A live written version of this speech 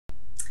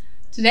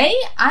Today,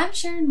 I'm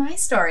sharing my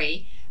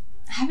story.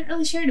 I haven't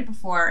really shared it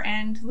before,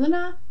 and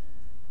Luna,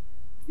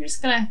 you're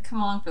just gonna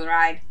come along for the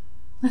ride.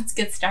 Let's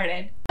get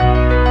started.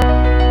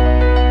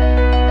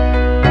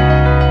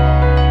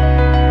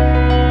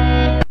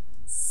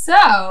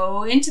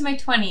 So, into my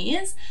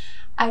 20s,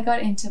 I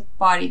got into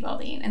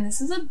bodybuilding, and this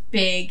was a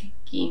big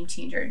game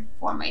changer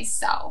for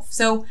myself.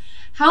 So,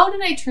 how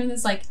did I turn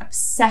this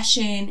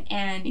obsession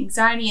and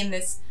anxiety and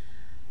this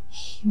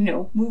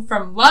move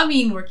from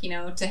loving working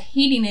out to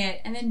hating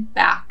it, and then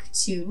back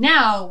to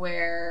now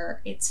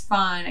where it's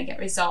fun, I get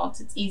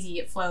results, it's easy,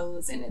 it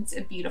flows, and it's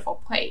a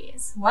beautiful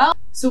place? Well,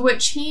 so what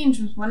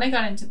changed was when I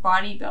got into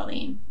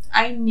bodybuilding,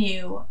 I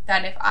knew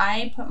that if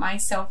I put my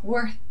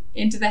self-worth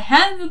into the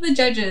hands of the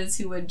judges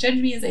who would judge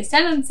me as I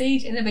stand on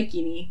stage in a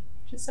bikini,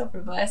 which is so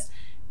frivolous,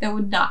 that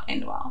would not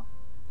end well.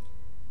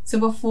 So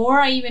before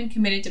I even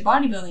committed to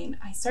bodybuilding,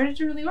 I started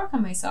to really work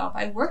on myself.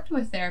 I worked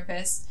with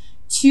therapists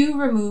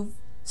to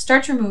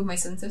start to remove my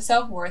sense of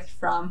self-worth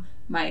from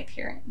my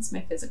appearance, my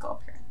physical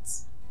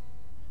appearance.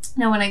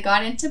 Now, when I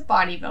got into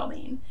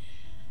bodybuilding,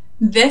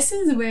 this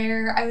is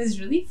where I was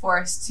really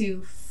forced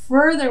to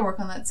further work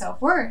on that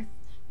self-worth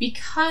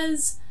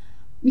because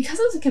I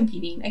was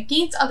competing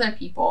against other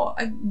people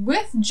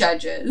with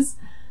judges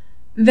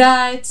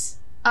that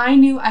I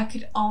knew I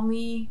could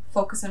only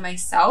focus on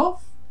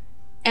myself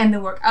and the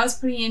work I was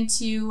putting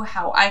into,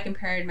 how I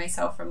compared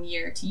myself from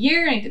year to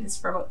year. And I did this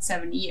for about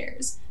 7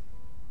 years.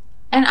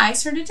 And I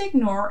started to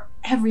ignore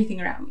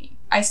everything around me.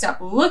 I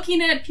stopped looking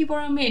at people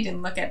around me. I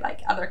didn't look at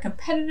other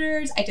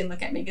competitors. I didn't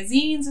look at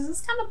magazines. This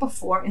was kind of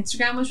before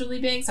Instagram was really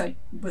big. So I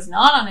was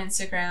not on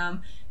Instagram,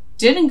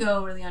 didn't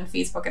go really on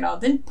Facebook at all,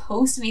 didn't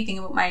post anything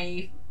about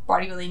my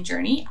bodybuilding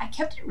journey. I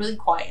kept it really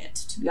quiet,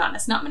 to be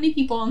honest. Not many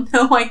people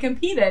know I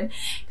competed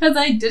because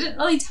I didn't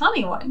really tell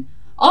anyone.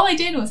 All I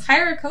did was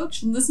hire a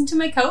coach, listen to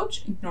my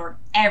coach, ignored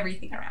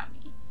everything around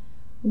me,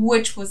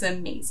 which was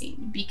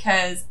amazing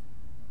because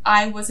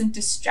I wasn't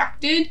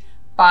distracted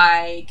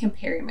by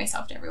comparing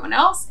myself to everyone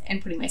else and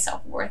putting my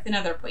self-worth in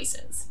other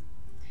places.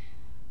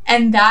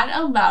 And that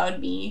allowed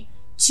me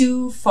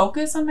to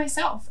focus on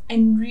myself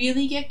and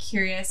really get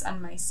curious on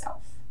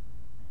myself.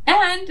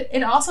 And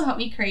it also helped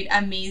me create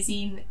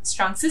amazing,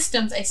 strong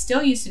systems I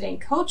still use today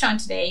and coach on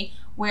today,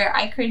 where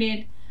I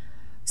created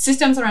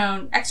systems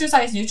around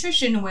exercise,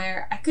 nutrition,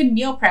 where I could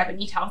meal prep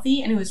and eat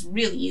healthy, and it was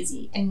really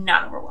easy and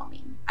not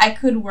overwhelming. I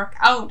could work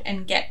out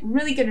and get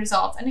really good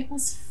results, and it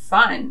was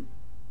fun.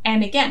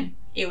 And again,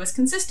 it was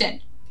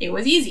consistent. It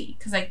was easy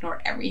because I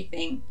ignored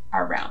everything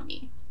around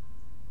me.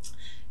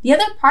 The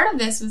other part of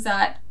this was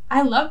that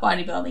I love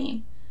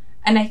bodybuilding,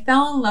 and I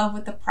fell in love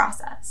with the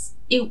process.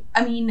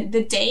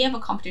 The day of a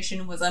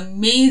competition was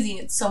amazing.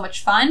 It's so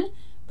much fun,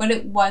 but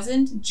it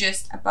wasn't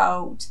just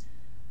about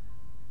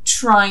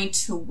trying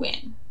to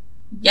win.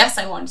 Yes,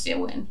 I wanted to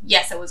win.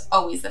 Yes, it was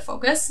always the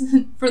focus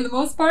for the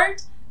most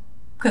part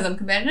because I'm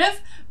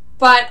competitive,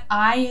 but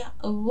I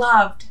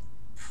loved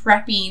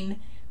prepping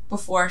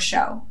before a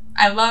show.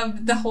 I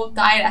loved the whole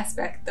diet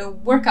aspect, the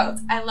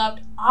workouts. I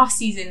loved off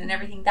season and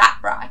everything that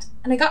brought.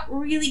 And I got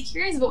really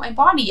curious about my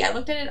body. I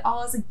looked at it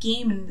all as a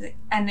game and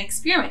an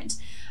experiment.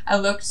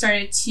 I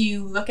started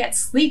to look at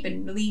sleep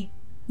and really,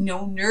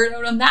 nerd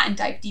out on that and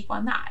dive deep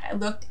on that. I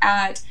looked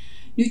at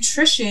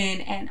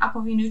nutrition and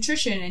uplevel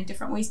nutrition and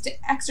different ways to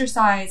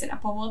exercise and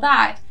uplevel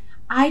that.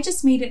 I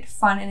just made it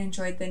fun and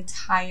enjoyed the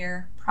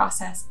entire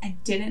process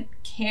and didn't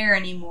care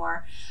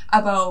anymore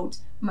about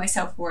my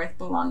self-worth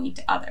belonging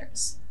to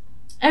others.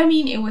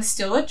 It was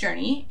still a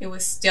journey. I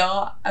was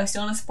still in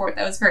a sport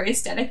that was very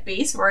aesthetic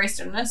based, where I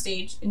stood on a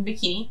stage in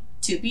bikini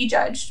to be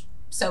judged.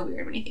 So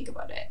weird when you think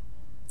about it.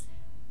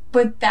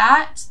 But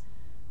that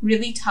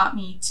really taught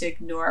me to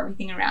ignore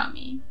everything around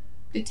me,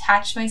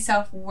 detach my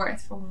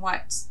self-worth from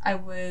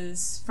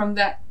from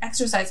the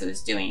exercise I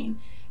was doing,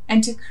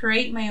 and to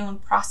create my own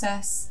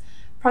processes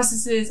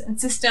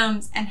and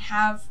systems and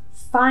have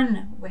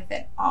fun with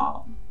it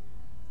all.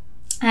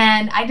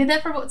 And I did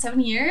that for about 7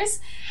 years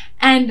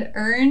and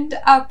earned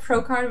a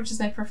pro card, which is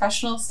my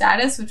professional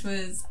status, which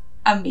was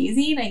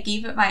amazing. I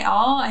gave it my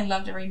all. I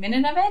loved every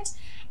minute of it,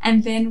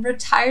 and then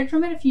retired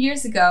from it a few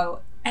years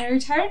ago. And I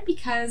retired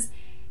because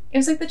it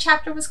was like the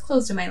chapter was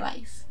closed in my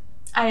life.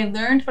 I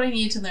learned what I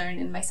needed to learn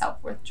in my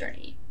self-worth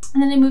journey.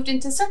 And then I moved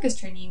into circus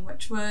training,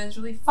 which was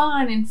really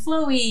fun and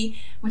flowy,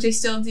 which I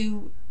still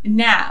do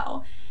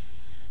now.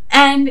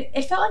 And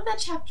it felt like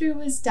that chapter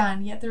was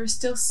done, yet there was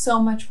still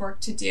so much work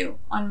to do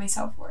on my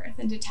self-worth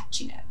and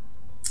detaching it.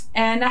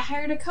 And I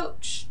hired a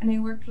coach, and I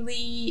worked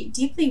really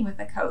deeply with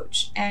a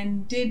coach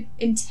and did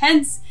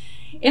intense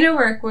inner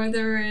work where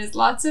there was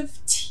lots of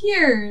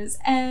tears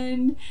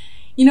and,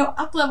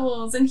 up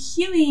levels and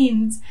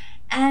healings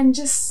and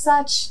just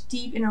such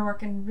deep inner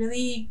work, and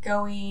really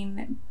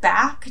going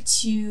back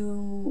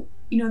to,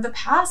 the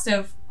past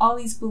of all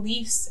these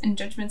beliefs and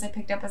judgments I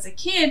picked up as a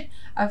kid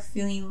of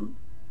feeling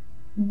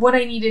what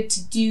I needed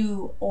to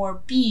do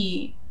or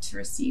be to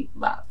receive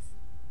love.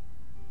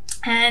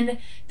 And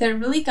that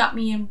really got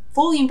me in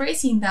fully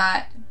embracing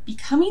that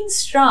becoming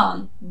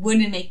strong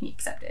wouldn't make me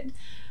accepted.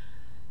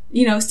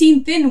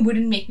 staying thin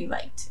wouldn't make me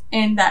liked,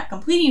 and that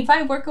completing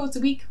 5 workouts a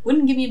week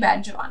wouldn't give me a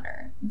badge of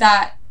honor.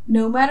 That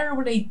no matter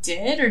what I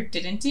did or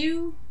didn't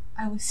do,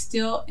 I was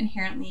still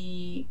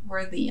inherently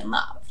worthy and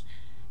loved.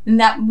 And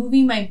that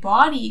moving my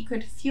body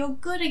could feel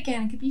good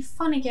again, could be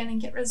fun again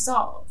and get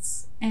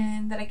results.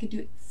 And that I could do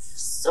it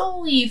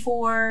solely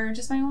for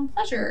just my own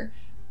pleasure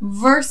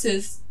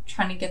versus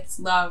trying to get this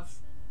love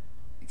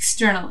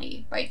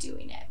externally by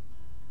doing it.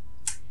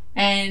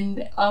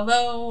 And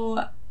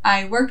although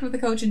I worked with a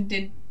coach and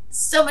did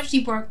so much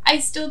deep work, I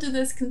still do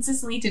this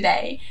consistently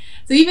today.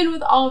 So even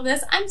with all of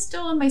this, I'm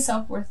still on my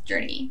self-worth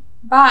journey.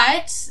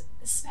 But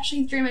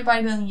especially during my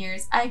bodybuilding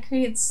years, I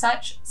created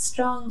such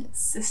strong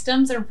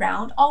systems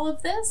around all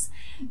of this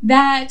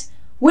that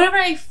whenever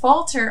I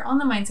falter on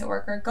the mindset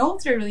work or go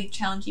through a really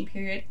challenging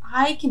period,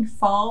 I can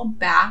fall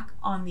back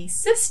on these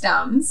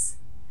systems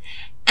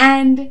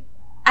and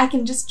I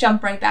can just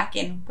jump right back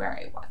in where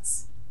I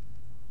was.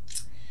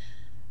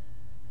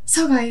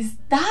 So guys,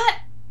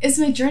 that is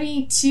my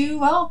journey to,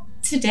 well,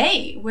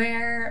 today,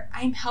 where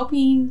I'm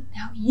helping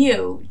now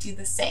you do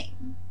the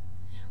same.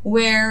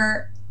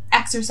 Where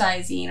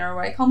exercising, or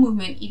what I call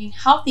movement, eating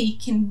healthy,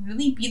 can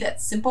really be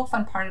that simple,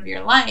 fun part of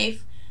your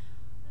life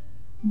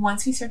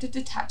once we start to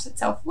detach that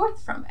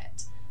self-worth from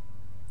it.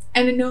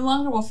 And it no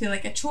longer will feel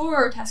like a chore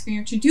or task on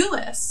your to-do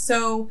list.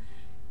 So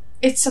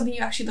it's something you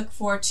actually look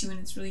forward to, and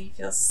it really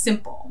feels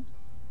simple.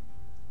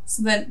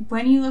 So that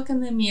when you look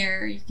in the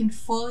mirror, you can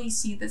fully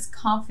see this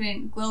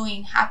confident,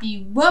 glowing,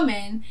 happy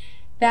woman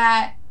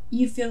that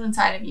you feel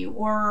inside of you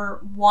or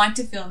want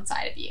to feel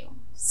inside of you.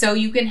 So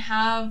you can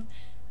have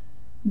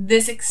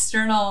this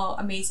external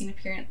amazing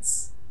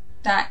appearance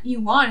that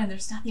you want, and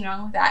there's nothing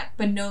wrong with that,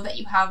 but know that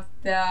you have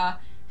the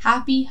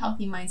happy,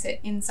 healthy mindset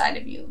inside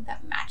of you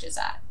that matches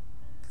that.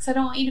 Because I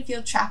don't want you to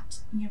feel trapped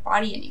in your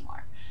body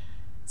anymore.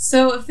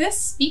 So if this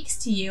speaks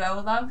to you, I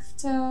would love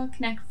to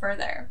connect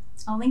further.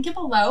 I'll link it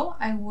below.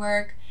 I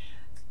work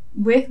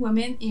with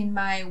women in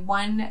my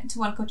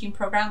one-to-one coaching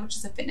program, which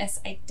is a fitness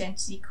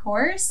identity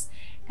course,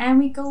 and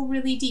we go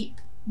really deep.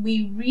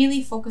 We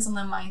really focus on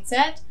the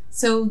mindset.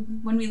 So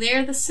when we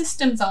layer the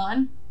systems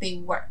on, they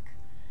work.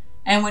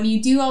 And when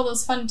you do all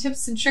those fun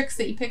tips and tricks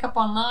that you pick up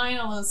online,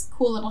 all those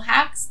cool little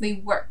hacks, they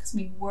work because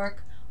we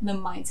work on the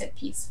mindset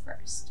piece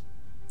first.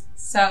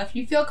 So if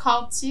you feel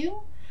called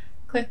to,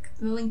 click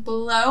the link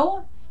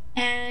below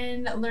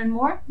and learn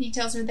more.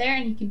 Details are there,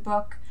 and you can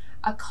book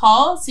a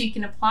call so you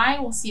can apply.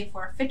 We'll see if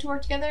we're a fit to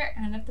work together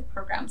and if the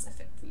program's a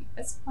fit for you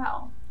as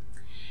well.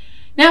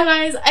 Now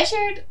guys, I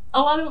shared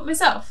a lot about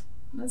myself.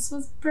 This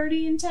was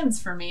pretty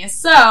intense for me.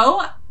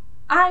 So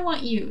I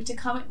want you to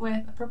comment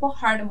with a purple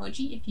heart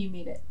emoji if you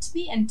made it to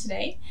the end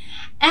today.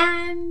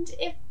 And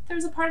if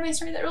there's a part of my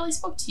story that really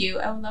spoke to you,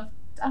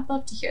 I'd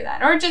love to hear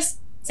that. Or just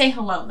say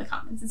hello in the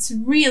comments. It's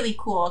really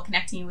cool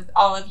connecting with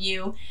all of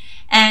you.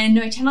 And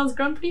my channel has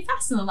grown pretty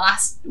fast in the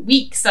last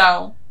week,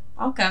 so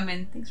welcome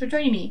and thanks for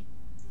joining me.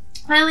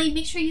 Finally,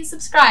 make sure you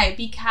subscribe,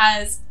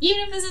 because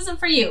even if this isn't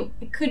for you,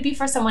 it could be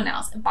for someone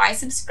else. And by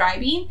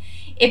subscribing,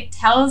 it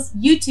tells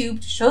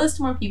YouTube to show this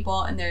to more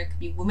people, and there could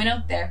be women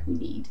out there who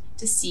need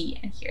to see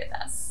and hear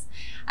this.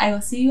 I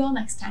will see you all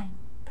next time.